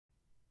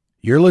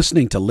You're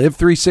listening to Live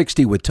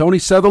 360 with Tony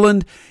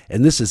Sutherland,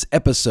 and this is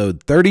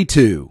episode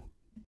 32.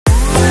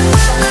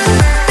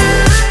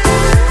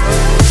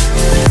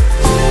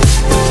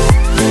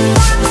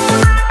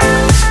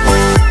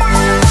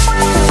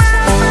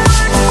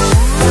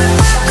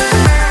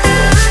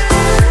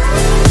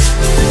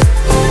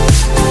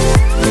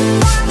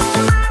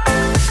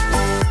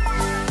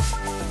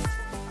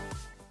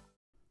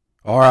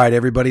 All right,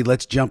 everybody,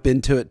 let's jump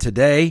into it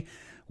today.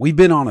 We've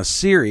been on a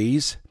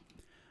series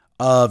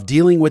of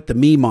dealing with the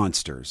me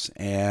monsters,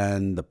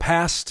 and the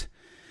past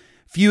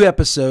few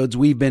episodes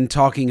we've been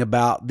talking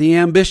about the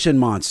ambition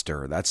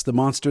monster. That's the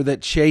monster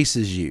that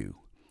chases you.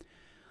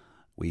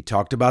 We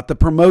talked about the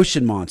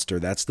promotion monster.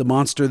 That's the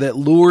monster that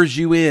lures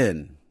you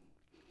in.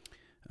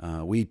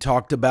 We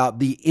talked about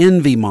the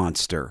envy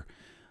monster.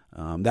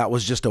 That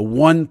was just a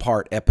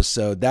one-part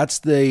episode. That's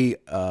the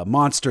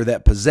monster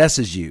that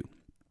possesses you.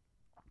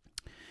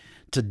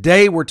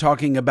 Today, we're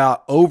talking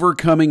about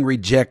overcoming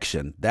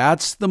rejection.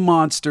 That's the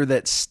monster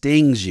that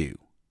stings you.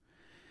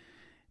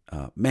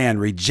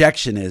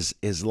 Rejection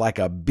is like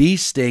a bee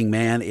sting,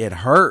 man. It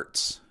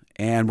hurts.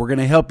 And we're going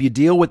to help you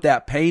deal with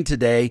that pain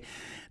today.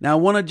 Now,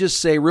 I want to just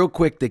say real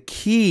quick, the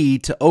key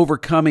to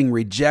overcoming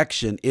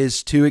rejection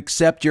is to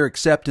accept your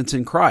acceptance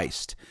in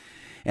Christ.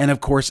 And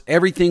of course,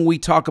 everything we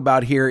talk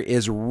about here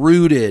is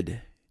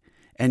rooted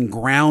and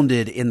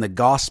grounded in the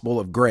gospel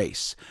of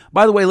grace.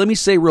 By the way, let me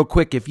say real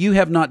quick, if you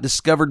have not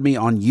discovered me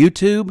on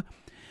YouTube,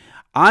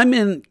 I'm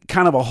in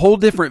kind of a whole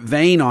different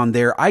vein on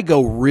there. I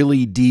go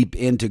really deep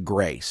into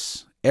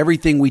grace.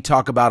 Everything we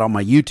talk about on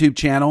my YouTube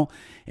channel,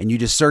 and you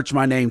just search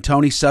my name,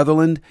 Tony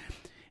Sutherland,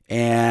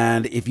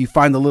 and if you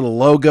find the little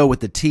logo with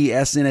the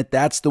TS in it,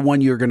 that's the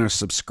one you're going to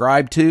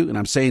subscribe to. And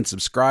I'm saying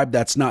subscribe,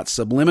 that's not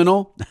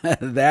subliminal.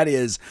 That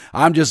is,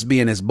 I'm just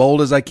being as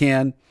bold as I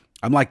can.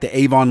 I'm like the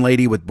Avon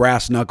lady with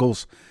brass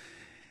knuckles.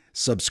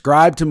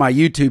 Subscribe to my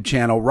YouTube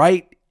channel.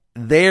 Right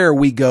there,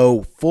 we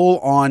go full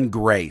on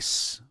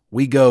grace.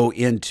 We go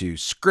into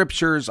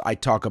scriptures. I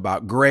talk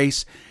about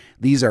grace.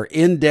 These are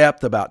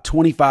in-depth, about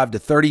 25 to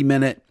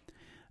 30-minute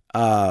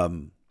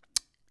YouTube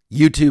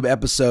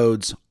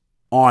episodes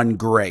on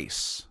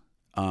grace.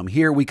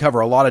 Here we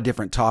cover a lot of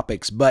different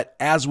topics, but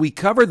as we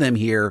cover them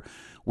here,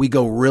 we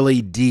go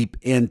really deep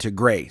into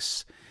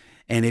grace.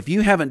 And if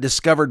you haven't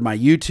discovered my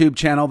YouTube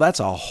channel, that's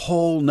a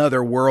whole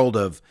nother world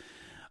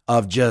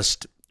of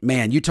just,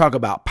 man, you talk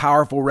about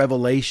powerful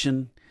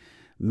revelation.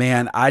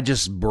 Man, I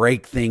just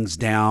break things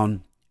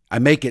down. I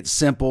make it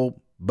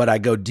simple, but I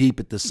go deep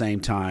at the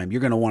same time.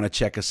 You're going to want to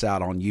check us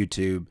out on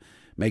YouTube.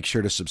 Make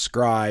sure to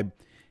subscribe,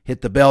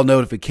 hit the bell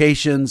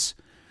notifications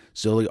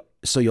so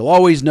you'll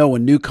always know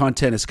when new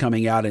content is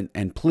coming out.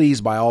 And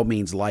please, by all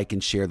means, like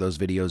and share those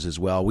videos as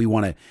well. We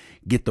want to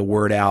get the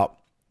word out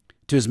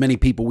to as many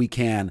people we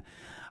can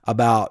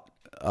about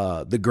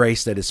the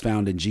grace that is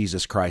found in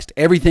Jesus Christ.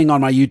 Everything on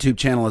my YouTube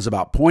channel is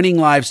about pointing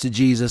lives to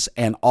Jesus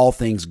and all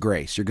things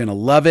grace. You're going to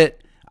love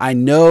it. I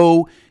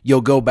know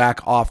you'll go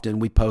back often.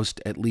 We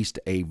post at least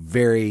a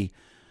very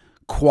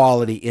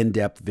quality,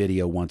 in-depth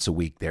video once a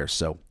week there.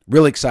 So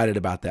really excited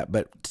about that.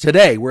 But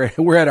today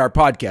we're at our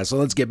podcast, so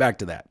let's get back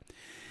to that.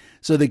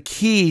 So the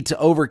key to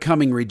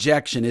overcoming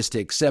rejection is to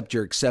accept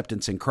your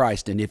acceptance in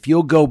Christ. And if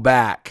you'll go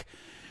back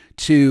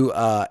to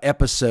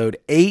episode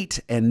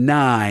 8 and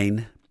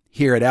 9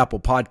 here at Apple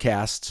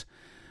Podcasts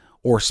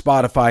or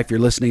Spotify if you're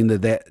listening to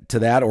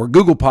that, or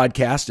Google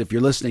Podcasts if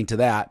you're listening to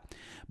that,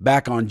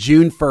 back on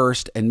June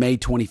 1st and May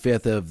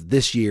 25th of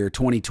this year,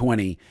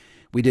 2020,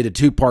 we did a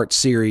two-part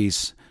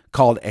series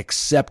called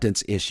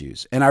Acceptance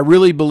Issues. And I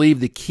really believe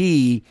the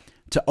key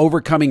to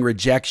overcoming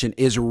rejection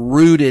is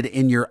rooted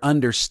in your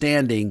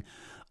understanding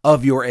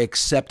of your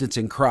acceptance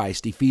in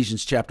Christ.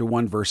 Ephesians chapter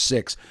 1, verse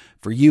 6,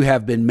 for you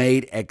have been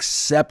made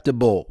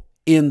acceptable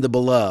in the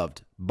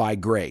beloved by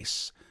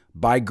grace.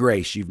 By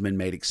grace, you've been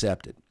made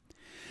accepted.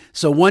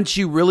 So once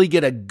you really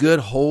get a good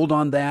hold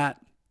on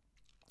that,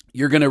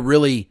 you're going to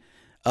really,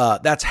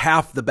 that's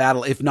half the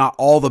battle, if not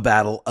all the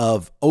battle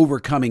of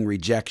overcoming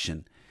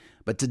rejection.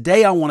 But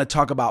today I want to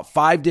talk about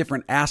 5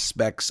 different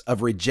aspects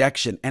of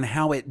rejection and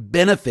how it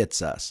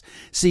benefits us.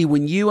 See,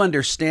 when you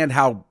understand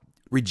how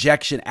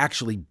rejection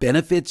actually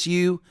benefits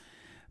you,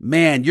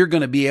 man, you're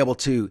going to be able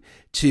to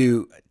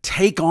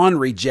take on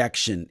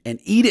rejection and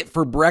eat it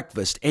for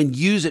breakfast and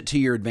use it to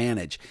your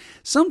advantage.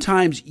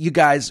 Sometimes, you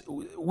guys,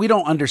 we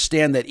don't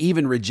understand that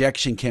even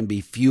rejection can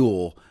be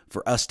fuel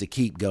for us to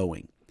keep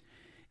going.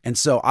 And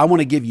so I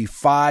want to give you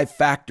 5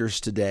 factors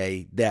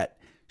today that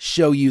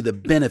show you the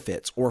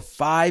benefits, or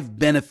 5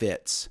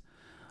 benefits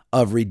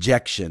of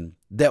rejection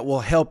that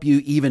will help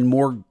you even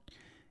more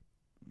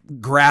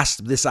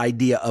grasp this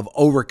idea of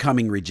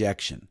overcoming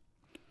rejection.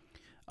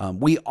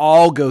 We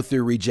all go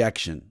through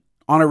rejection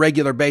on a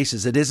regular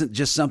basis. It isn't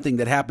just something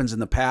that happens in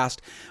the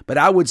past, but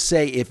I would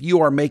say if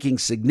you are making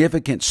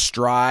significant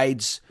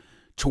strides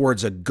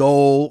towards a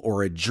goal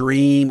or a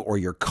dream or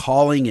your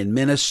calling in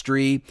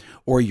ministry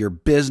or your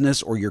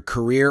business or your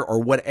career or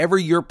whatever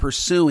you're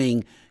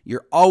pursuing,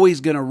 you're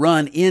always going to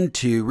run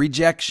into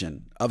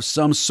rejection of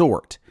some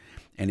sort.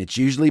 And it's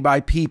usually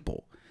by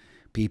people.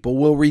 People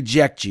will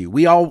reject you.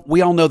 We all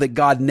know that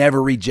God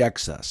never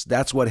rejects us.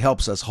 That's what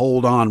helps us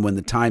hold on when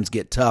the times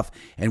get tough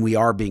and we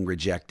are being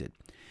rejected.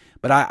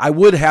 But I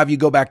would have you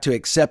go back to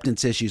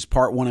Acceptance Issues,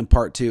 Part 1 and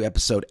Part 2,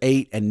 Episode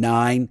 8 and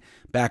 9,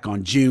 back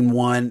on June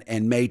 1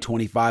 and May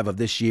 25 of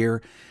this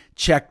year.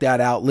 Check that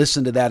out.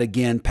 Listen to that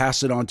again.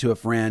 Pass it on to a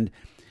friend.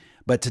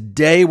 But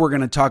today we're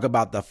going to talk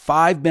about the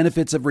 5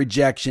 benefits of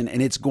rejection,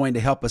 and it's going to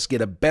help us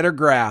get a better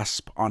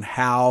grasp on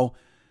how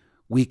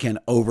we can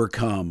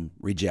overcome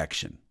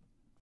rejection.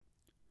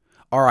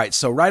 All right,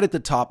 so right at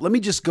the top, let me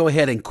just go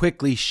ahead and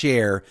quickly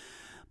share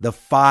the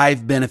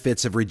 5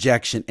 benefits of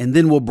rejection, and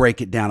then we'll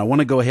break it down. I want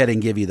to go ahead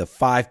and give you the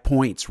 5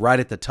 points right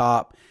at the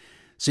top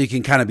so you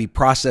can kind of be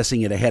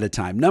processing it ahead of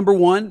time. Number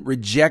 1,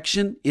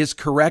 rejection is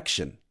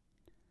correction.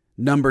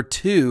 Number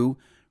 2,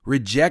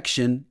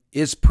 rejection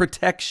is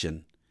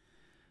protection.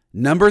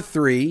 Number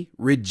 3,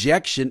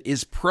 rejection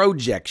is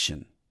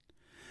projection.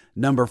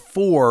 Number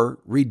 4,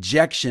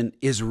 rejection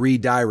is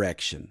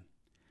redirection.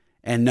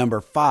 And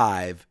number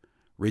 5,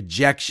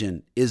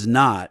 rejection is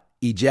not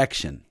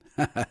ejection.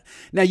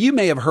 Now, you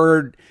may have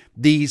heard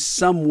these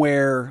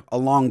somewhere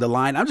along the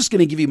line. I'm just going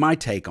to give you my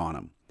take on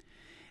them.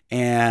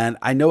 And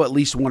I know at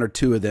least 1 or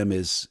 2 of them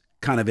is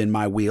kind of in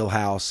my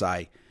wheelhouse.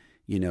 I,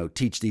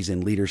 teach these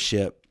in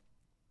leadership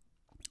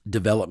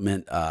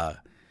development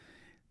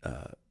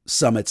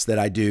summits that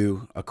I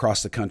do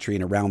across the country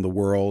and around the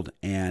world.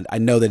 And I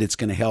know that it's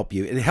going to help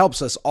you. It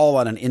helps us all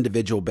on an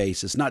individual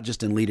basis, not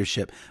just in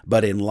leadership,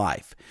 but in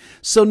life.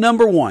 So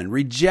number 1,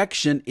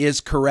 rejection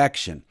is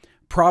correction.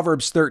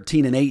 Proverbs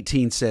 13 and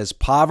 18 says,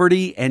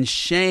 poverty and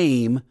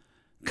shame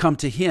come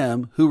to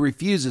him who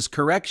refuses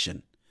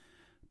correction,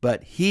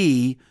 but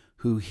he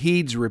who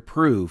heeds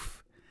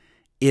reproof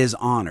is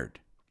honored.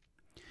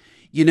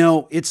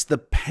 It's the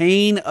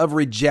pain of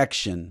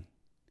rejection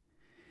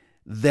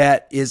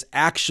that is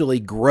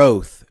actually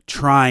growth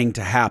trying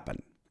to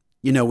happen.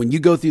 When you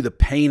go through the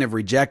pain of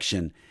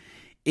rejection,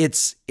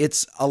 it's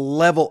a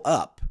level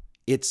up.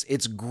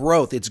 It's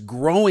growth. It's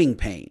growing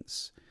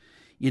pains.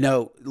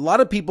 A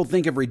lot of people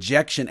think of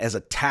rejection as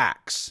a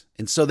tax,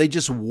 and so they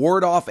just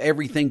ward off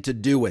everything to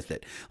do with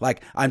it.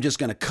 Like, I'm just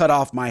going to cut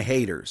off my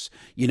haters.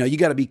 You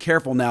got to be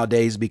careful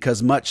nowadays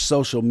because much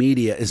social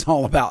media is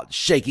all about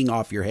shaking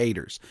off your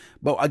haters.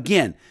 But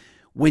again,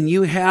 when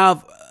you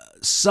have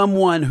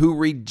someone who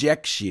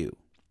rejects you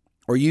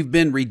or you've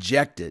been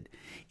rejected,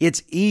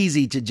 it's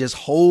easy to just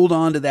hold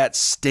on to that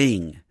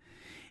sting.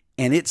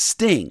 And it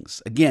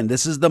stings. Again,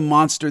 this is the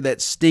monster that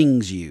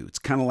stings you. It's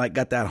kind of like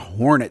got that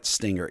hornet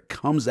stinger. It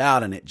comes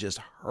out and it just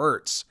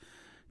hurts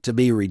to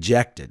be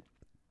rejected.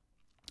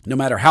 No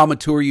matter how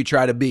mature you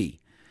try to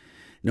be,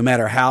 no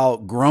matter how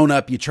grown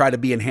up you try to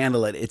be and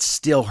handle it, it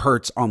still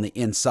hurts on the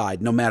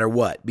inside, no matter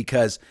what.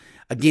 Because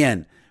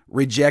again,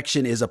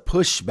 rejection is a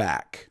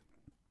pushback.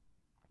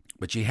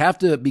 But you have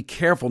to be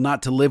careful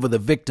not to live with a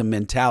victim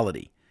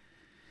mentality.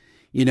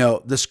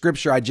 The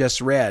scripture I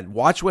just read,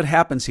 watch what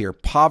happens here.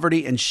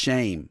 Poverty and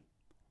shame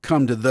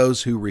come to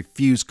those who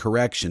refuse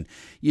correction.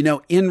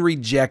 In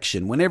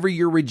rejection, whenever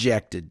you're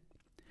rejected,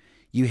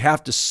 you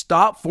have to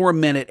stop for a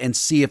minute and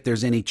see if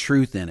there's any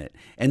truth in it.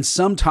 And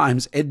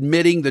sometimes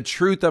admitting the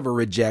truth of a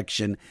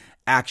rejection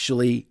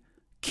actually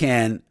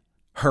can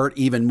hurt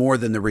even more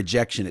than the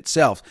rejection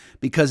itself,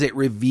 because it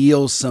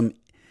reveals some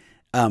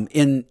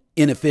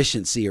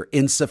inefficiency or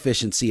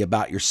insufficiency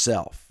about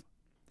yourself.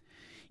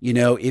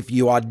 If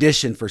you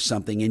audition for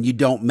something and you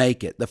don't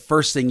make it, the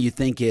first thing you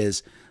think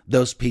is,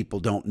 those people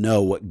don't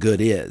know what good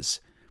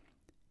is.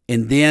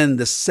 And then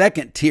the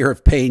second tier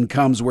of pain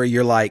comes where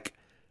you're like,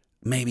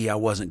 maybe I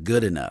wasn't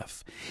good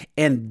enough.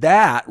 And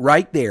that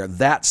right there,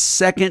 that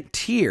second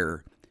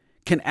tier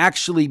can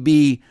actually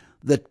be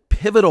the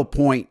pivotal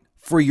point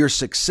for your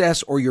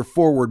success or your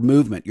forward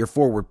movement, your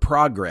forward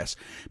progress,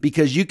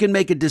 because you can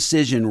make a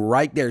decision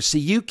right there. See,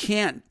 you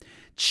can't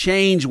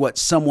change what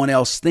someone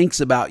else thinks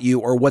about you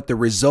or what the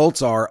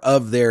results are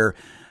of their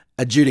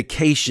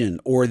adjudication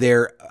or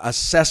their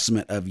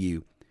assessment of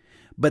you.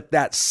 But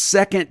that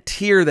second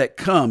tier that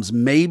comes,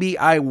 maybe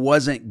I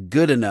wasn't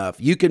good enough.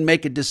 You can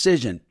make a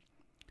decision.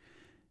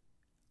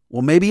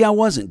 Well, maybe I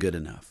wasn't good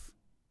enough.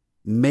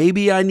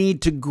 Maybe I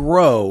need to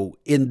grow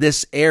in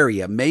this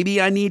area. Maybe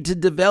I need to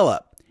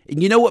develop.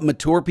 And you know what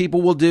mature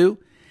people will do?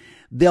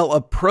 They'll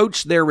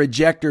approach their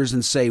rejectors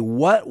and say,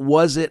 what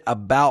was it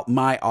about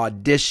my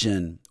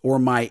audition or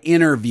my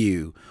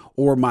interview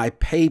or my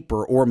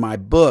paper or my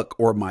book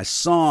or my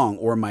song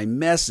or my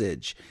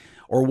message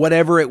or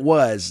whatever it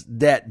was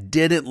that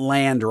didn't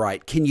land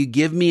right? Can you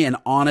give me an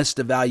honest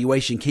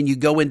evaluation? Can you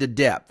go into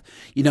depth?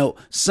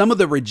 Some of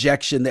the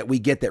rejection that we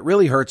get that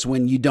really hurts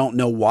when you don't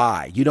know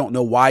why. You don't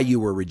know why you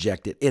were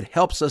rejected. It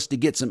helps us to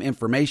get some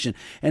information.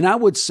 And I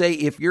would say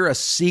if you're a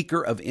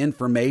seeker of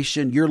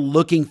information, you're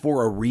looking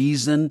for a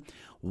reason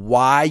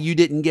why you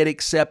didn't get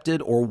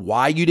accepted or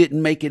why you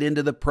didn't make it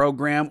into the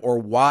program or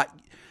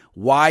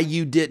why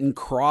you didn't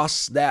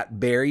cross that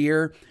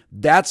barrier,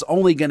 that's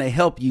only going to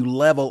help you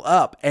level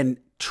up and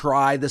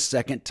try the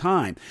second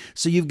time.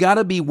 So you've got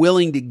to be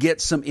willing to get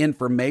some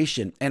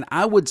information. And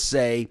I would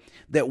say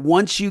that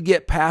once you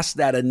get past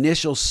that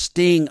initial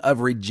sting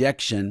of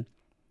rejection,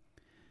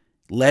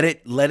 let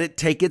it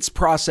take its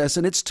process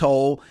and its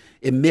toll,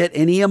 emit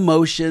any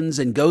emotions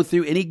and go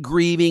through any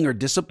grieving or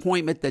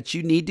disappointment that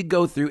you need to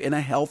go through in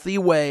a healthy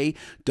way.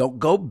 Don't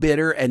go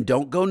bitter and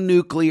don't go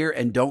nuclear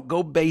and don't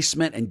go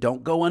basement and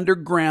don't go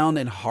underground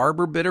and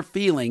harbor bitter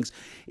feelings.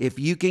 If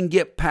you can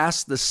get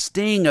past the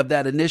sting of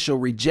that initial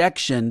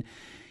rejection,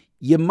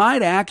 you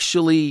might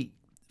actually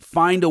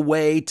find a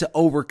way to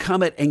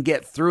overcome it and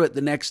get through it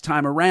the next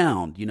time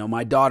around. You know,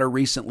 my daughter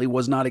recently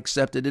was not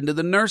accepted into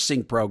the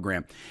nursing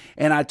program.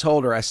 And I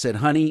told her, I said,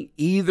 honey,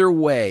 either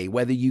way,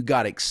 whether you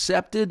got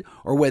accepted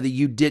or whether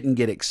you didn't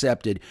get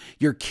accepted,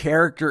 your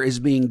character is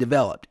being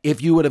developed.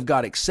 If you would have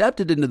got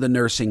accepted into the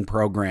nursing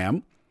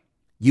program,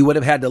 you would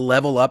have had to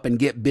level up and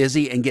get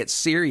busy and get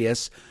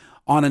serious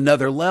on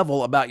another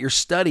level about your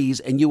studies,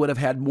 and you would have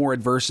had more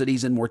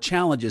adversities and more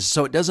challenges.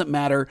 So it doesn't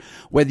matter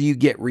whether you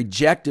get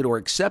rejected or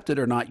accepted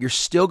or not, you're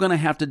still going to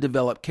have to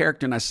develop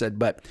character. And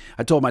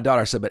I told my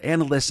daughter, I said, but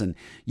Anna, listen,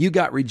 you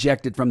got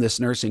rejected from this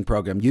nursing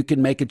program. You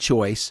can make a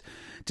choice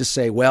to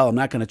say, well, I'm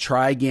not going to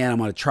try again. I'm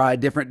going to try a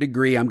different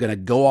degree. I'm going to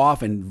go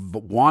off and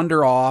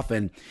wander off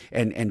and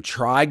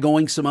try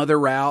going some other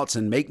routes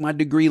and make my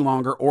degree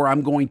longer, or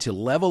I'm going to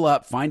level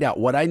up, find out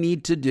what I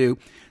need to do,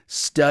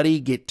 study,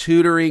 get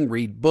tutoring,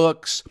 read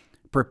books,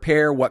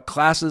 prepare. What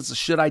classes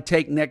should I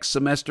take next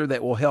semester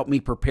that will help me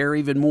prepare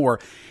even more?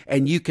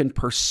 And you can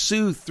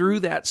pursue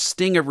through that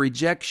sting of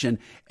rejection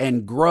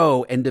and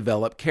grow and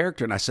develop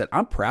character. And I said,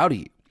 I'm proud of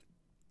you.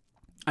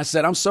 I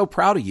said, I'm so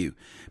proud of you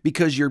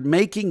because you're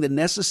making the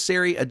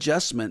necessary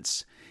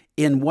adjustments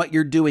in what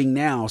you're doing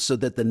now so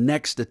that the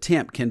next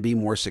attempt can be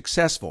more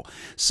successful.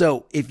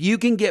 So if you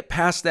can get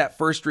past that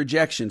first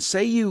rejection,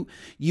 say you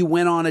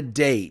went on a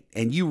date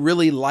and you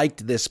really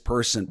liked this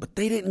person, but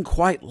they didn't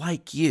quite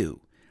like you.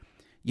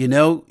 You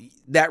know,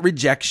 that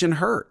rejection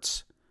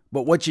hurts.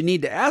 But what you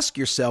need to ask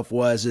yourself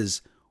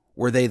is,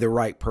 were they the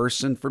right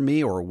person for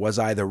me, or was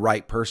I the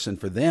right person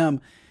for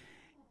them?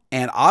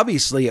 And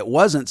obviously it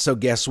wasn't. So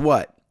guess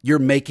what? You're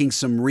making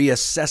some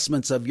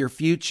reassessments of your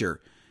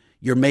future.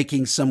 You're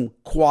making some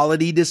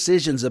quality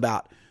decisions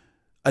about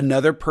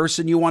another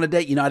person you want to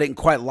date. You know, I didn't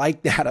quite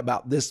like that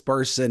about this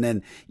person.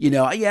 And,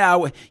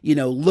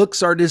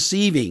 looks are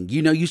deceiving.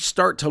 You know, you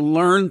start to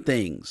learn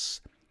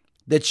things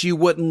that you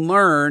wouldn't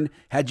learn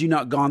had you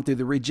not gone through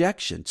the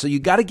rejection. So you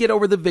got to get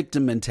over the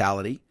victim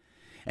mentality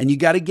and you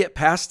got to get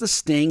past the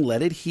sting,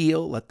 let it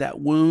heal, let that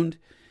wound.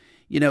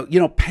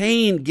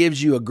 Pain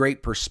gives you a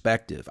great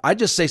perspective. I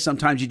just say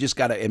sometimes you just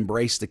got to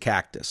embrace the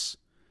cactus.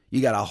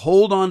 You got to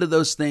hold on to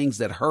those things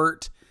that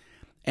hurt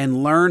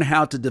and learn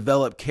how to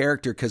develop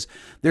character, because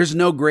there's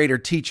no greater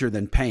teacher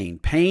than pain.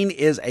 Pain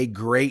is a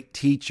great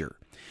teacher.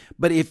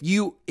 But if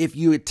you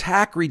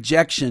attack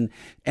rejection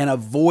and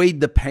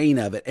avoid the pain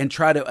of it and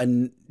try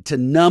to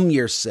numb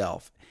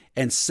yourself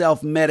and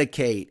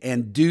self-medicate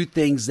and do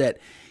things that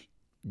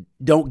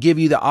don't give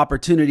you the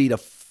opportunity to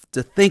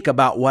think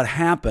about what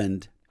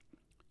happened,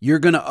 you're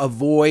going to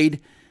avoid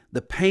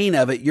the pain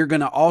of it. You're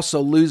going to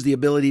also lose the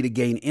ability to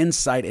gain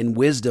insight and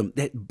wisdom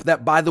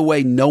that, by the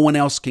way, no one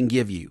else can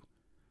give you.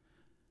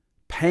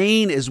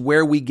 Pain is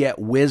where we get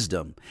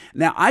wisdom.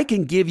 Now, I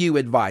can give you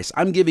advice.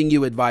 I'm giving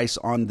you advice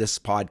on this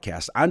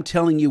podcast. I'm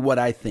telling you what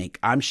I think.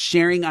 I'm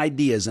sharing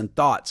ideas and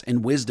thoughts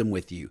and wisdom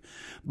with you.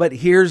 But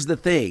here's the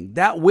thing.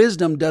 That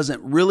wisdom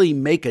doesn't really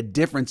make a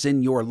difference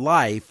in your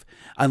life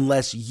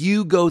unless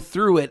you go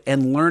through it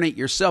and learn it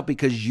yourself,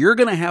 because you're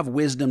going to have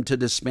wisdom to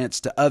dispense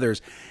to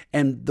others.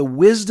 And the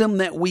wisdom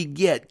that we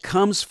get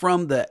comes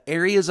from the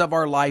areas of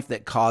our life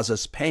that cause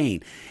us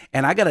pain.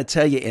 And I got to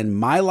tell you, in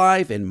my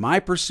life, in my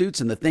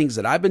pursuits and the things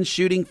that I've been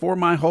shooting for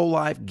my whole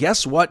life,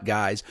 guess what,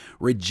 guys?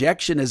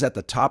 Rejection is at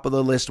the top of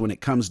the list when it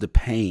comes to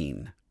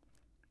pain,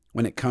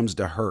 when it comes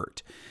to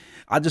hurt.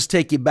 I'll just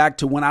take you back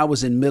to when I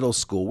was in middle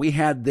school. We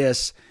had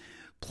this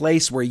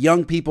place where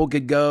young people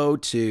could go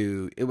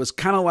to. It was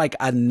kind of like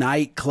a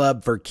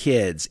nightclub for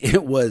kids.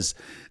 It was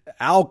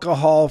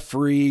alcohol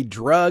free,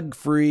 drug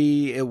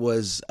free. It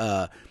was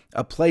a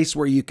place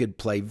where you could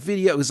play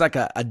video. It was like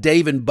a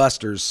Dave and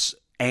Buster's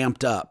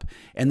amped up,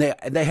 and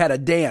they had a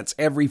dance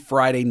every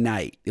Friday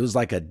night. It was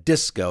like a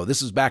disco.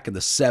 This was back in the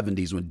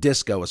 70s when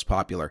disco was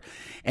popular.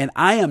 And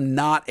I am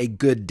not a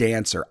good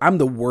dancer. I'm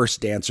the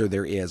worst dancer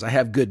there is. I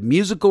have good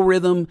musical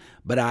rhythm,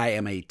 but I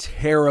am a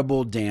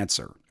terrible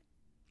dancer.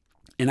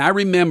 And I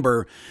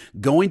remember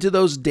going to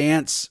those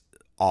dance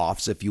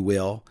offs, if you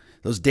will,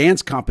 those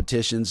dance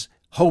competitions,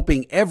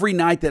 hoping every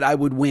night that I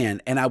would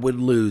win, and I would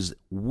lose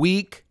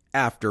week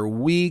after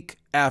week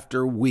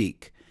after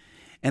week.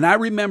 And I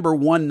remember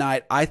one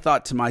night I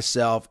thought to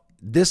myself,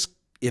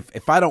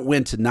 if I don't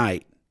win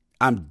tonight,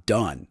 I'm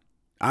done.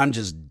 I'm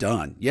just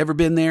done. You ever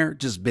been there?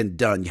 Just been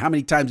done. How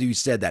many times have you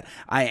said that?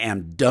 I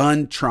am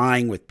done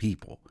trying with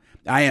people.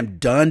 I am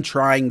done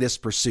trying this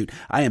pursuit.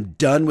 I am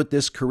done with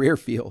this career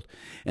field.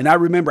 And I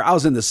remember I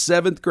was in the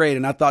 7th grade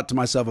and I thought to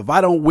myself, if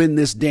I don't win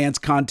this dance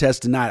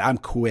contest tonight, I'm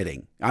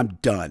quitting. I'm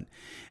done.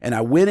 And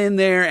I went in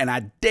there and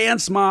I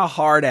danced my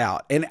heart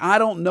out. And I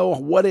don't know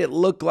what it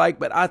looked like,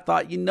 but I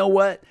thought, you know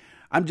what?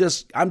 I'm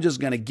just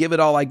going to give it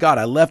all I got.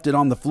 I left it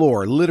on the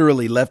floor,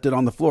 literally left it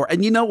on the floor.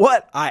 And you know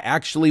what? I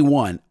actually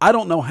won. I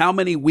don't know how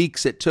many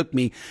weeks it took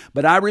me,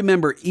 but I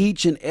remember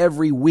each and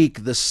every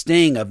week the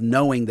sting of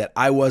knowing that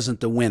I wasn't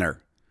the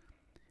winner.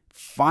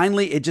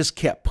 Finally, it just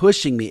kept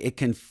pushing me. It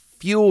can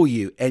fuel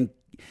you. And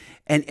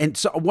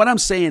so what I'm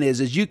saying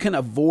is you can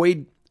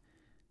avoid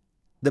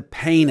the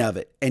pain of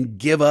it and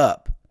give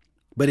up.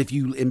 But if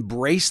you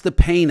embrace the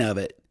pain of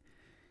it,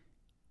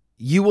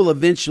 you will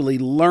eventually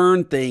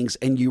learn things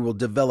and you will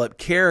develop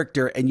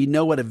character. And you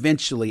know what?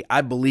 Eventually,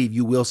 I believe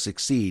you will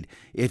succeed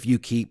if you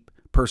keep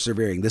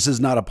persevering. This is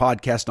not a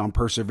podcast on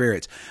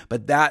perseverance,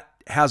 but that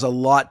has a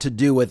lot to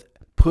do with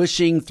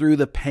pushing through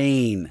the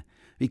pain,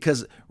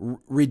 because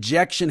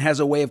rejection has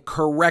a way of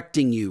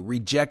correcting you.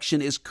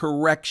 Rejection is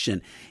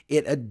correction.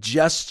 It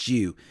adjusts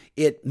you.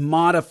 It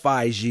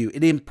modifies you.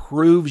 It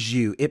improves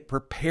you. It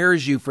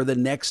prepares you for the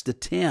next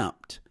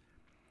attempt.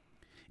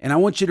 And I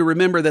want you to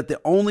remember that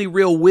the only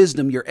real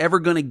wisdom you're ever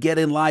going to get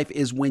in life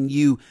is when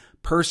you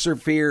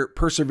persevere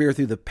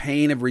through the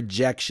pain of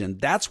rejection.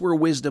 That's where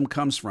wisdom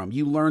comes from.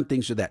 You learn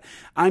things through that.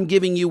 I'm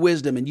giving you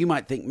wisdom, and you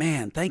might think,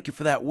 man, thank you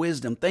for that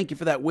wisdom. Thank you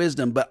for that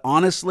wisdom. But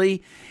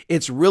honestly,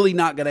 it's really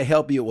not going to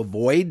help you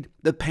avoid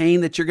the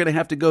pain that you're going to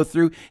have to go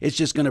through. It's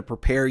just going to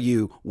prepare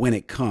you when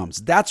it comes.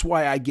 That's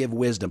why I give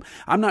wisdom.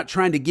 I'm not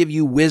trying to give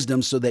you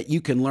wisdom so that you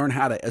can learn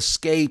how to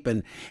escape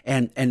and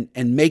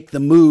make the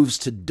moves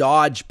to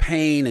dodge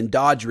pain and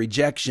dodge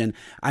rejection.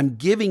 I'm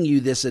giving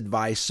you this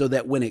advice so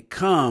that when it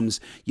comes,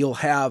 you'll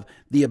have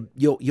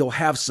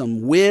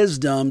some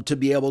wisdom to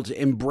be able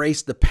to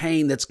embrace the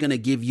pain that's going to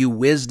give you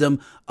wisdom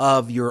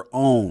of your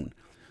own.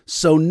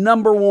 So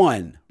number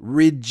one,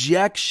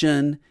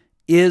 rejection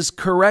is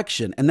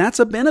correction. And that's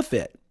a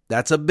benefit.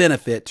 That's a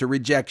benefit to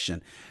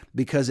rejection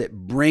because it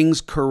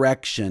brings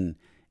correction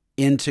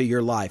into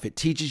your life. It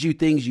teaches you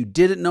things you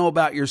didn't know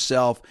about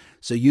yourself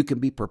so you can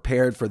be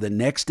prepared for the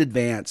next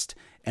advance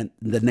and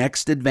the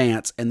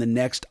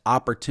next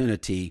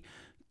opportunity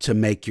to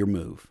make your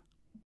move.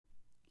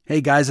 Hey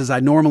guys, as I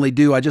normally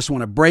do, I just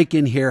want to break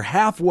in here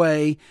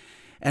halfway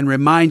and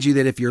remind you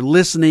that if you're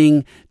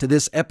listening to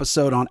this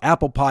episode on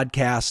Apple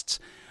Podcasts,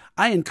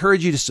 I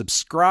encourage you to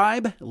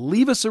subscribe,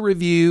 leave us a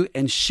review,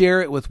 and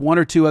share it with one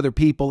or two other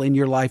people in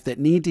your life that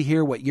need to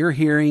hear what you're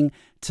hearing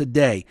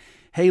today.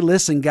 Hey,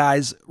 listen,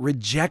 guys,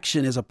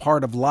 rejection is a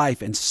part of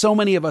life, and so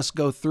many of us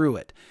go through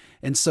it.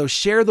 And so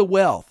share the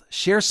wealth.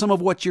 Share some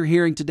of what you're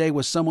hearing today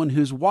with someone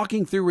who's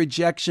walking through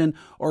rejection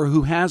or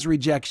who has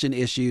rejection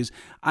issues.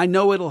 I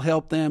know it'll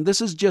help them.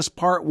 This is just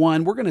part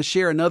one. We're going to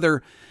share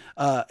another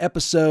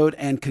episode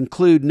and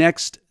conclude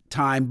next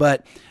time,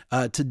 but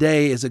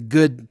today is a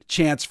good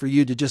chance for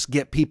you to just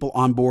get people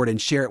on board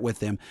and share it with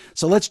them.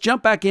 So let's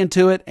jump back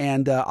into it,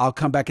 and I'll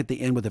come back at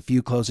the end with a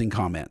few closing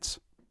comments.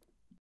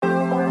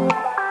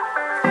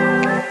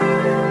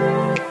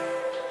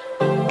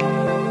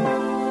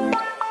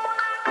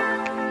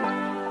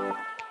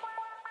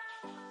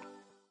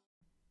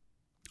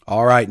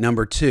 All right,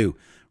 number two,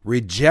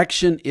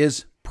 rejection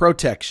is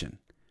protection.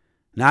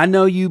 Now, I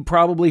know you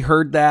probably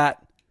heard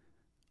that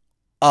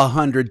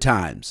 100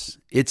 times.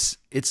 It's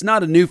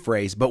not a new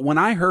phrase, but when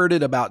I heard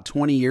it about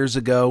 20 years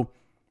ago,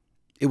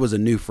 it was a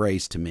new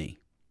phrase to me.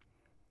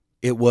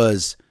 It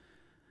was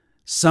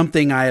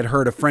something I had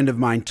heard a friend of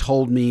mine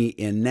told me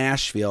in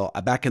Nashville.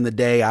 Back in the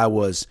day, I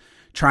was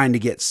trying to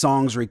get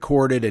songs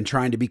recorded and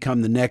trying to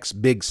become the next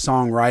big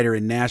songwriter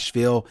in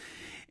Nashville.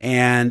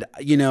 And,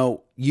 you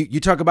know,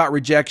 you talk about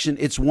rejection.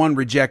 It's one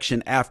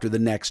rejection after the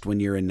next when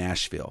you're in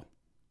Nashville.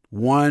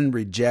 One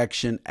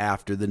rejection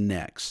after the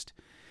next.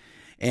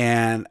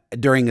 And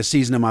during a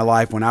season of my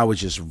life when I was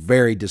just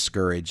very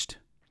discouraged,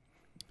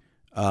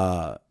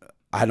 I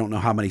don't know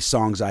how many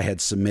songs I had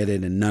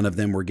submitted, and none of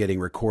them were getting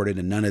recorded,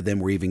 and none of them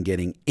were even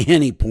getting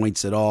any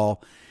points at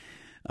all.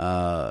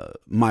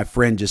 My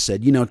friend just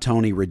said, you know,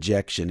 Tony,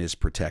 rejection is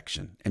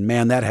protection. And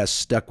man, that has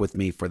stuck with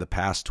me for the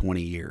past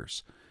 20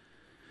 years.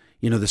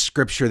 You know, the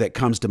scripture that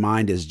comes to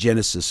mind is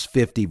Genesis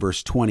 50,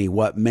 verse 20.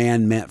 What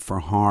man meant for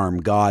harm,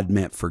 God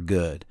meant for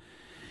good.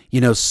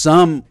 You know,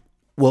 some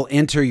will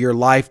enter your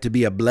life to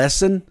be a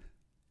blessing,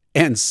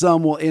 and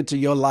some will enter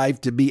your life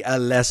to be a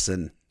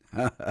lesson.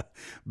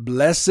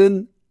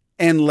 Blessing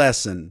and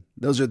lesson.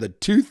 Those are the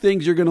two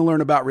things you're going to learn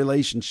about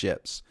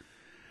relationships.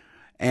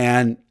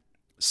 And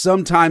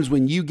sometimes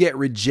when you get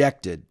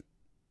rejected,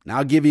 now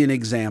I'll give you an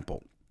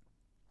example.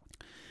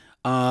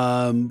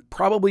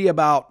 Probably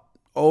about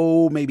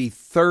maybe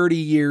 30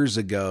 years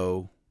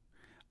ago,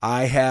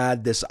 I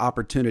had this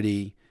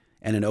opportunity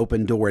and an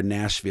open door in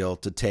Nashville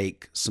to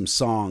take some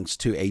songs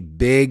to a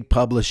big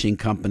publishing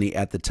company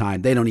at the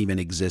time. They don't even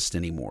exist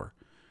anymore.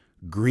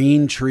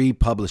 Green Tree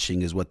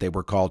Publishing is what they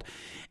were called.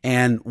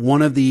 And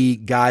one of the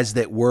guys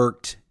that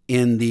worked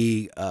in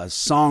the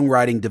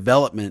songwriting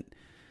development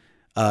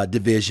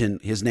division,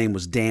 his name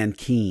was Dan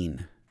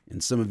Keene.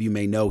 And some of you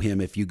may know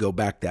him if you go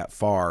back that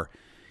far.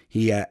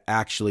 He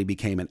actually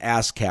became an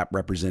ASCAP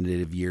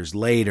representative years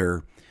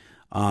later.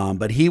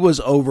 But he was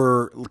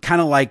over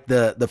kind of like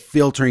the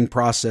filtering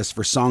process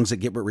for songs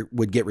that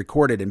would get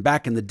recorded. And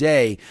back in the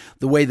day,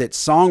 the way that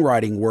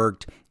songwriting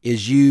worked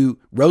is you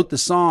wrote the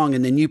song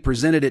and then you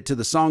presented it to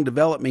the song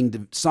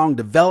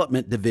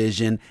development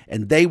division,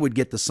 and they would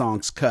get the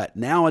songs cut.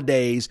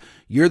 Nowadays,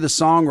 you're the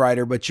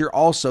songwriter, but you're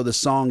also the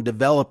song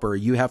developer.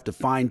 You have to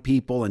find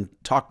people and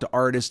talk to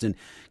artists and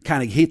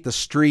kind of hit the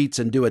streets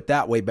and do it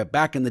that way. But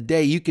back in the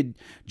day, you could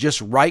just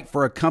write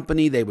for a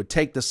company. They would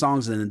take the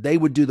songs and then they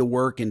would do the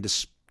work in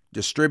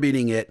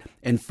distributing it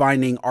and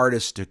finding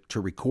artists to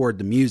record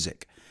the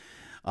music.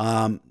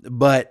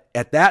 But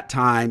at that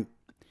time,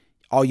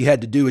 all you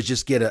had to do was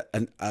just get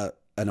an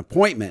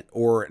appointment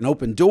or an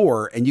open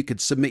door, and you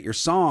could submit your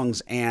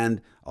songs.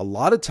 And a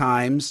lot of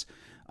times,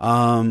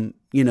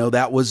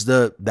 that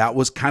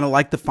was kind of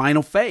like the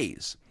final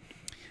phase.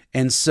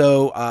 And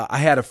so I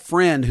had a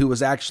friend who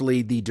was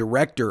actually the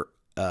director.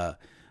 A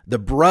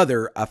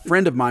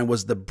friend of mine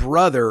was the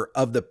brother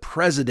of the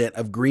president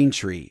of Green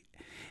Tree.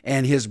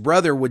 And his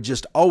brother would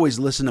just always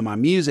listen to my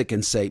music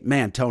and say,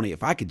 man, Tony,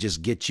 if I could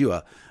just get you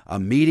a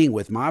meeting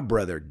with my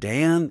brother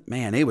Dan,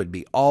 man, it would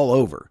be all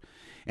over.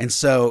 And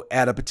so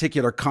at a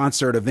particular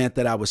concert event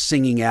that I was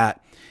singing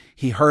at,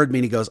 he heard me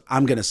and he goes,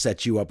 I'm going to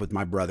set you up with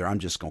my brother. I'm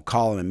just going to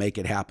call him and make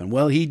it happen.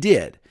 Well, he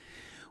did.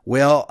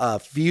 Well, a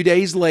few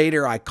days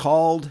later, I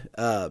called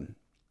Dan,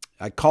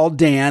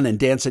 and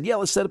Dan said, yeah,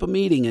 let's set up a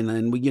meeting, and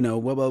then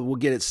we'll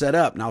get it set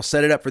up, and I'll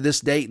set it up for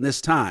this date and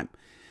this time.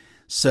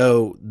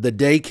 So the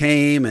day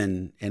came,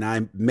 and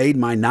I made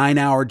my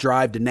 9-hour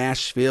drive to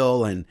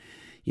Nashville, and,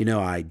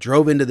 I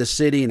drove into the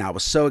city, and I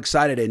was so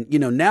excited. And,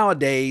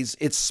 nowadays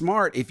it's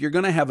smart. If you're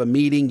going to have a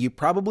meeting, you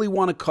probably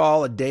want to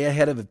call a day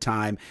ahead of the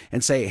time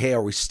and say, hey,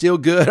 are we still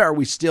good? Are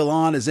we still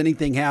on? Has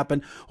anything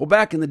happened? Well,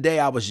 back in the day,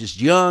 I was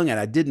just young and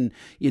I didn't,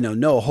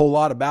 know a whole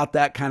lot about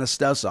that kind of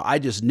stuff. So I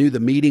just knew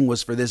the meeting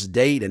was for this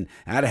date, and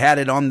I'd had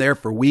it on there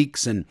for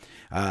weeks. And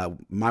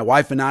my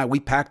wife and I, we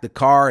packed the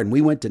car and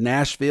we went to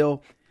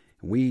Nashville.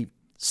 We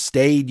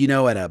stayed,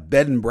 at a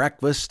bed and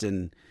breakfast,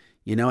 and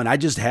I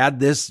just had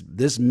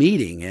this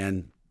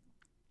meeting,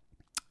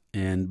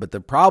 but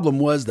the problem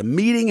was the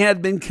meeting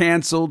had been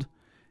canceled.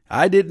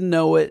 I didn't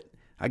know it.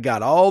 I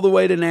got all the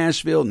way to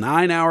Nashville,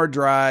 9-hour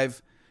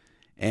drive,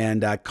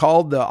 and I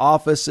called the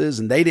offices,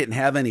 and they didn't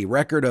have any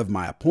record of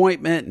my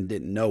appointment and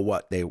didn't know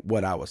what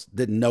I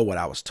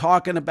was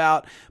talking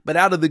about. But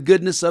out of the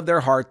goodness of their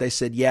heart, they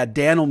said, "Yeah,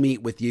 Dan will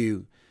meet with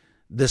you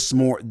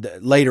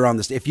later on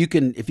this. If you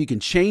can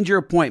change your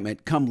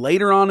appointment, come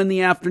later on in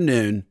the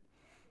afternoon.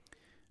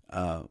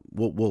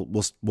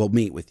 We'll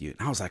meet with you."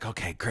 And I was like,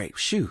 okay, great.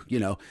 Shoo,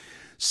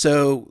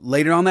 So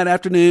later on that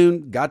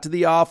afternoon, got to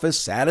the office,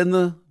 sat in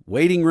the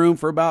waiting room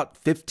for about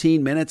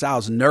 15 minutes. I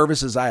was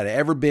nervous as I had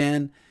ever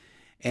been.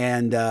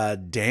 And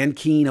Dan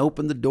Keene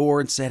opened the door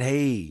and said,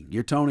 "Hey,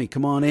 you're Tony,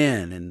 come on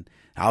in." And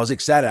I was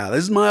excited.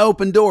 This is my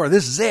open door.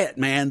 This is it,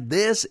 man.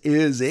 This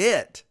is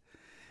it.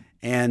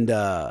 And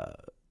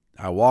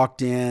I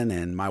walked in,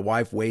 and my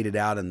wife waited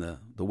out in the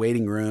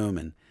waiting room.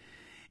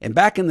 And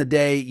back in the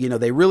day,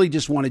 they really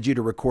just wanted you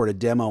to record a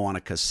demo on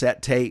a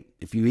cassette tape.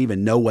 If you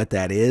even know what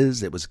that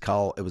is, it was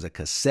a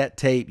cassette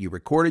tape. You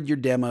recorded your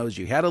demos.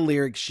 You had a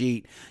lyric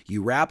sheet.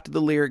 You wrapped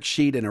the lyric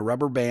sheet in a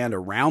rubber band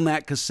around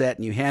that cassette,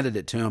 and you handed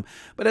it to them.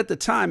 But at the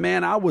time,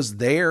 man, I was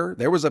there.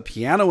 There was a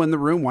piano in the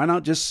room. Why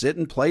not just sit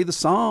and play the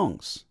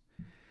songs?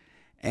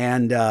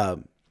 And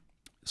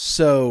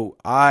so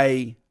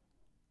I,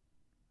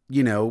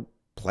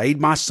 played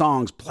my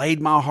songs,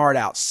 played my heart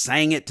out,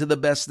 sang it to the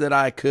best that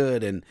I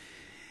could. And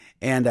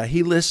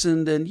he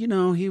listened, and,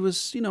 he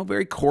was,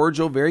 very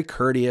cordial, very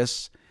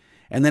courteous.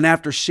 And then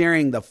after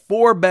sharing the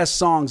 4 best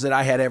songs that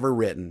I had ever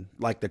written,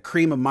 like the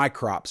cream of my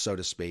crop, so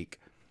to speak,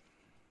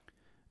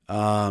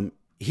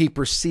 he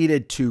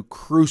proceeded to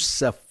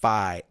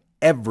crucify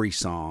every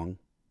song,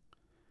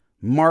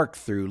 mark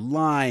through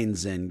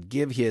lines, and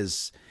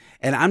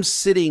and I'm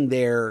sitting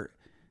there.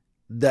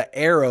 The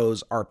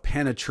arrows are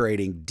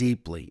penetrating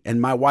deeply. And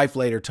my wife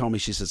later told me,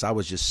 she says, I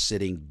was just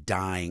sitting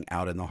dying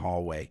out in the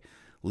hallway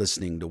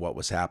listening to what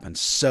was happening.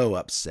 So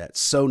upset,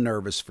 so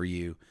nervous for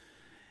you.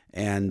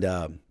 And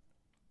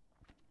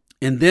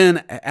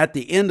then at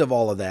the end of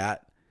all of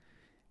that,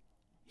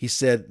 he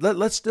said,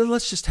 let's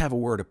just have a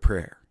word of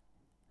prayer.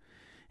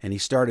 And he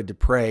started to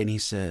pray, and he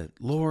said,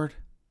 Lord,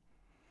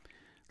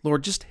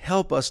 just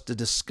help us to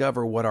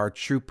discover what our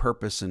true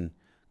purpose and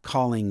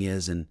calling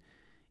is, and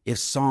if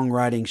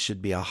songwriting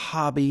should be a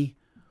hobby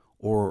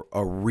or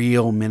a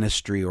real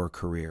ministry or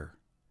career.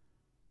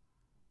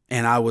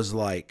 And I was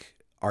like,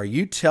 are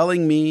you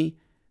telling me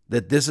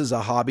that this is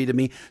a hobby to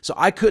me? So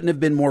I couldn't have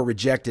been more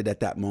rejected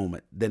at that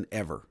moment than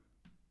ever.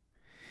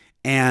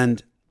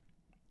 And,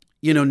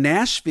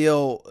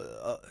 Nashville,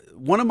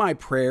 one of my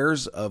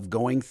prayers of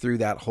going through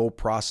that whole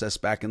process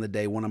back in the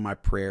day, one of my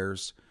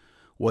prayers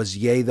was,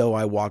 yea, though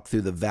I walk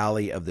through the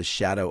valley of the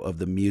shadow of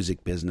the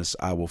music business,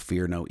 I will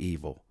fear no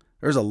evil.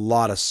 There's a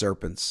lot of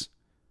serpents,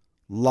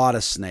 a lot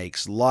of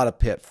snakes, a lot of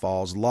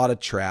pitfalls, a lot of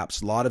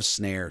traps, a lot of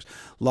snares,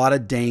 a lot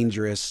of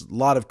dangerous, a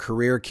lot of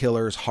career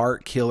killers,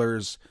 heart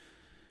killers,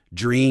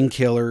 dream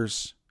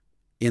killers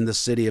in the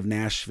city of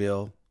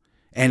Nashville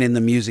and in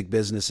the music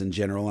business in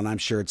general. And I'm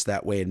sure it's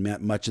that way in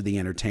much of the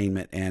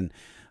entertainment and,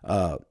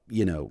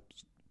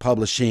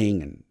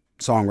 publishing and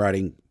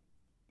songwriting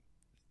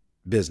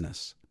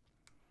business.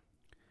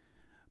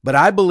 But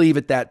I believe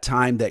at that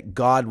time that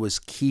God was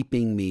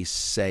keeping me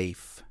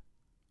safe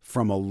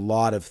from a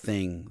lot of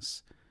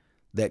things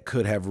that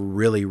could have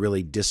really,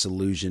 really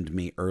disillusioned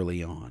me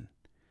early on.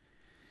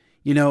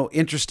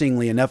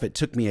 Interestingly enough, it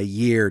took me a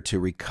year to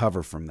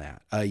recover from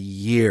that. A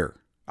year.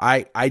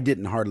 I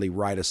didn't hardly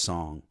write a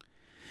song.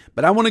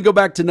 But I want to go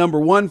back to number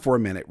one for a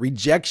minute.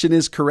 Rejection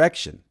is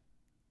correction.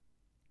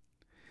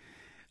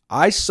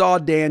 I saw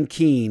Dan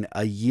Keene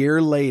a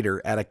year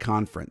later at a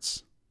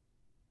conference.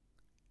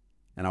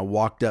 And I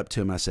walked up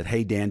to him. I said,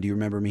 "Hey, Dan, do you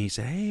remember me?" He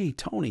said, "Hey,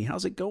 Tony,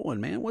 how's it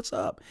going, man? What's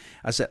up?"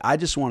 I said, "I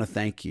just want to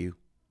thank you."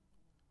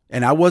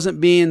 And I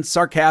wasn't being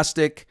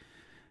sarcastic.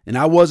 And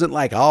I wasn't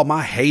like, "Oh,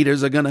 my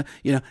haters are going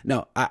to,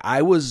 No,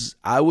 I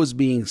was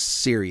being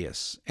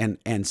serious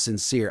and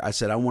sincere. I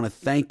said, "I want to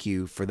thank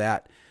you for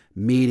that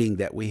meeting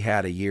that we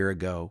had a year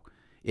ago.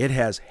 It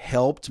has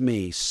helped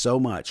me so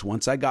much.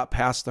 Once I got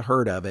past the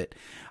hurt of it,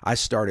 I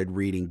started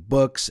reading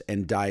books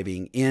and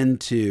diving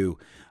into,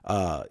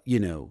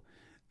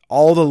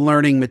 all the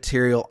learning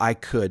material I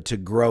could to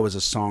grow as a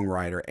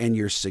songwriter. And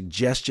your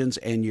suggestions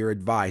and your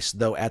advice,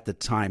 though at the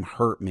time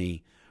hurt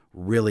me,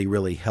 really,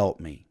 really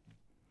helped me."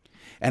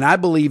 And I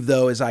believe,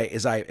 though, as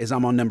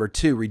I'm on number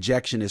two,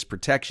 rejection is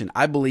protection.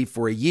 I believe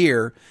for a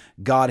year,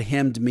 God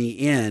hemmed me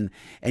in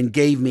and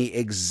gave me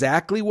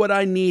exactly what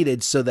I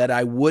needed so that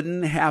I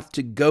wouldn't have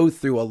to go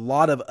through a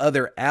lot of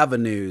other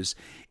avenues.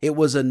 It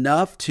was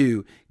enough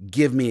to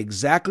give me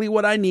exactly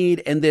what I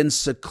need and then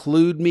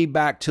seclude me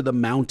back to the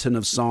mountain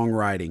of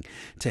songwriting,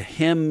 to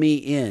hem me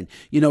in.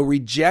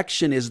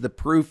 Rejection is the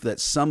proof that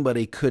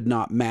somebody could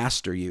not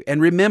master you. And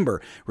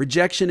remember,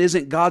 rejection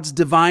isn't God's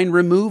divine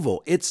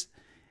removal.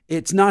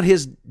 It's not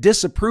his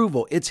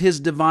disapproval. It's his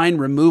divine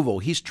removal.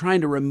 He's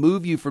trying to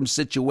remove you from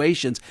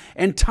situations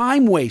and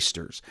time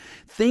wasters,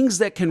 things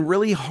that can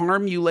really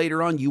harm you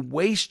later on. You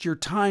waste your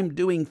time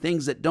doing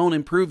things that don't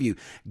improve you.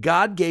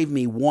 God gave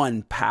me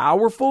one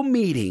powerful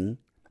meeting.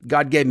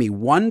 God gave me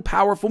one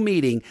powerful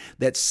meeting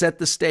that set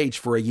the stage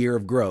for a year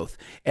of growth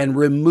and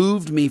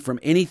removed me from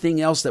anything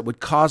else that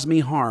would cause me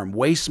harm,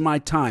 waste my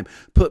time,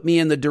 put me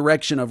in the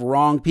direction of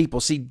wrong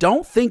people. See,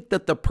 don't think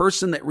that the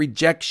person that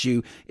rejects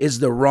you is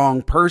the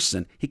wrong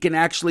person. He can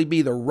actually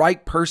be the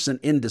right person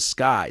in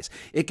disguise.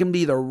 It can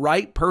be the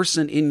right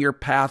person in your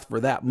path for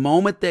that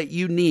moment that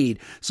you need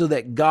so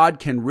that God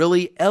can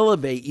really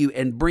elevate you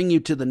and bring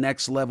you to the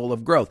next level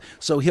of growth.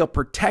 So he'll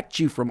protect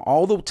you from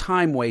all the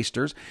time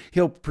wasters.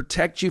 He'll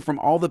protect you from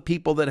all the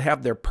people that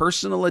have their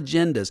personal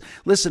agendas.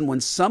 Listen, when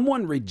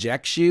someone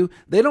rejects you,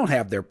 they don't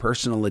have their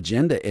personal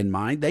agenda in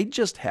mind. They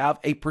just have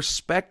a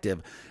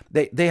perspective.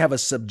 They have a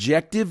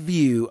subjective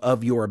view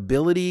of your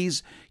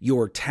abilities,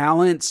 your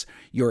talents,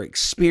 your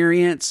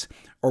experience,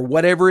 or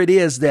whatever it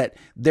is that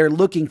they're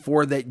looking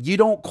for that you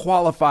don't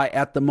qualify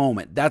at the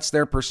moment. That's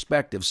their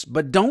perspectives.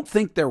 But don't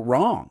think they're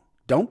wrong.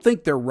 Don't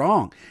think they're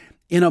wrong.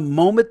 In a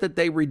moment that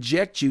they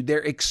reject you, they're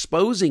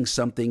exposing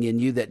something in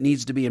you that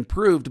needs to be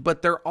improved,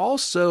 but they're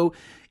also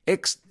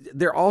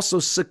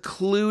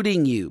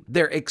secluding you.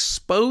 They're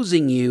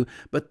exposing you,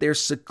 but they're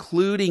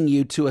secluding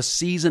you to a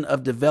season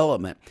of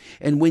development.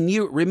 And when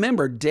you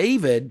remember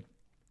David,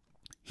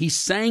 he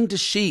sang to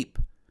sheep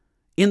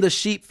in the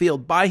sheep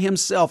field by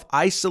himself,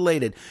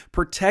 isolated,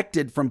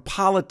 protected from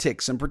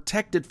politics and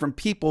protected from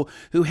people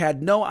who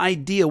had no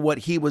idea what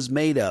he was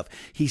made of.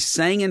 He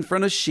sang in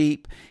front of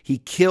sheep. He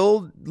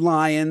killed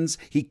lions.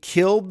 He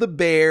killed the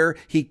bear.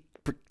 He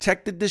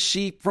protected the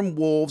sheep from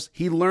wolves.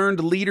 He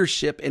learned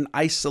leadership in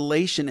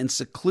isolation and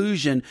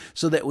seclusion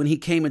so that when he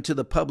came into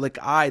the public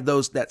eye,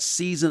 that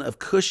season of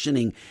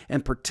cushioning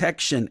and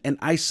protection and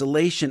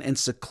isolation and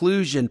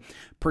seclusion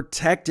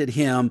protected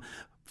him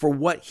for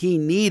what he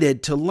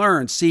needed to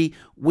learn. See,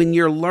 when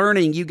you're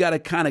learning, you got to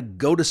kind of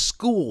go to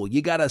school.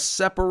 You got to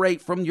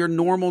separate from your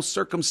normal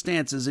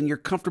circumstances and your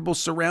comfortable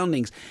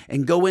surroundings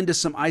and go into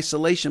some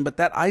isolation. But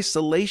that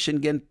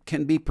isolation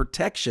can be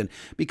protection,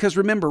 because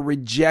remember,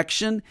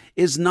 rejection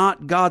is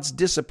not God's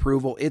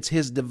disapproval. It's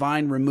his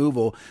divine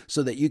removal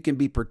so that you can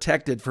be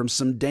protected from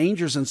some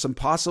dangers and some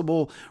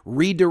possible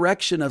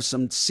redirection of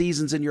some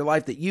seasons in your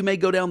life that you may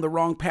go down the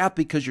wrong path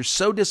because you're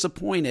so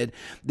disappointed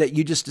that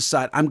you just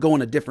decide, I'm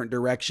going a different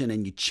direction,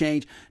 and you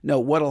change. No,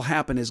 what'll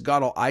happen is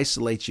God will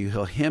isolate you.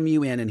 He'll hem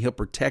you in and he'll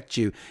protect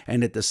you.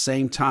 And at the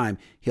same time,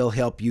 he'll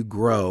help you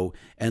grow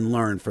and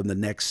learn from the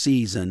next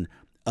season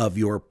of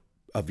your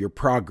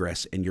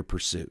progress and your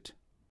pursuit.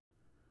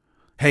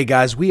 Hey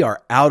guys, we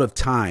are out of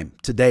time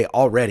today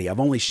already. I've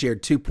only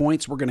shared 2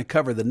 points. We're going to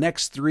cover the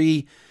next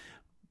 3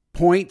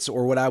 points,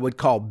 or what I would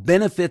call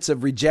benefits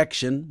of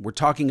rejection. We're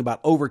talking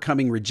about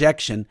overcoming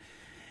rejection.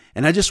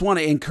 And I just want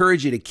to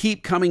encourage you to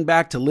keep coming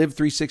back to Live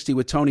 360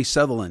 with Tony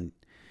Sutherland.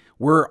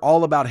 We're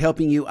all about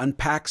helping you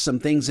unpack some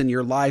things in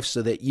your life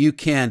so that you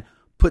can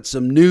put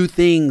some new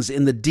things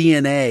in the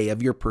DNA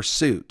of your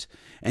pursuit.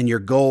 and your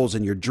goals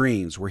and your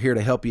dreams. We're here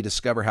to help you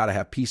discover how to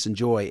have peace and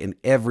joy in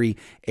every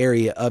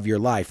area of your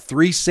life.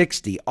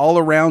 360 all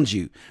around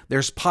you.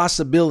 There's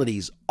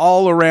possibilities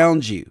all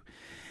around you.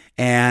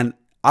 And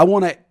I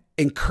want to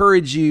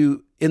encourage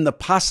you in the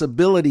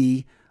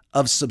possibility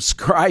of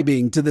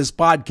subscribing to this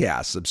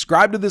podcast.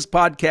 Subscribe to this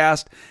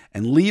podcast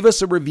and leave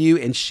us a review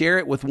and share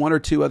it with one or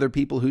two other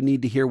people who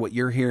need to hear what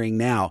you're hearing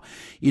now.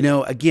 You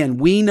know, again,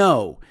 we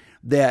know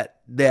that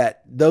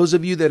those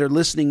of you that are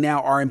listening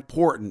now are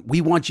important. We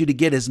want you to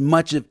get as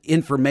much of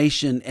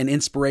information and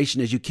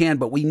inspiration as you can,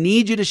 but we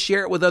need you to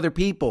share it with other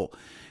people.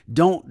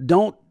 Don't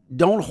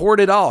hoard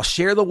it all.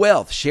 Share the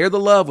wealth, share the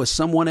love with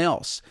someone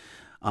else.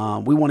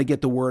 We want to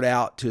get the word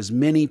out to as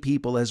many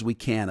people as we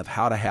can of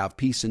how to have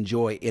peace and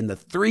joy in the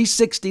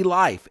 360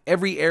 life,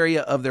 every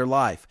area of their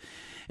life.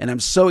 And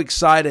I'm so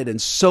excited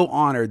and so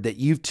honored that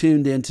you've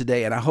tuned in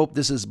today. And I hope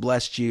this has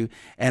blessed you.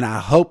 And I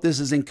hope this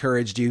has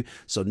encouraged you.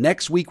 So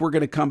next week, we're going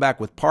to come back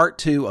with part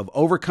 2 of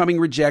overcoming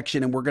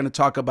rejection. And we're going to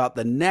talk about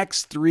the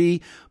next 3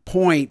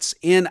 points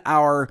in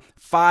our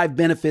 5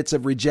 benefits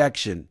of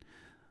rejection.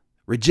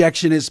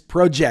 Rejection is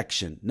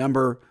projection.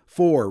 Number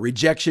 4,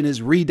 rejection is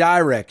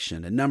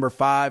redirection. And number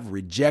 5,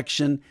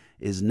 rejection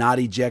is not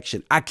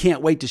ejection. I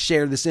can't wait to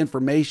share this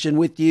information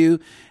with you.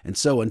 And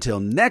so until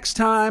next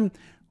time,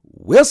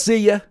 we'll see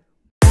you.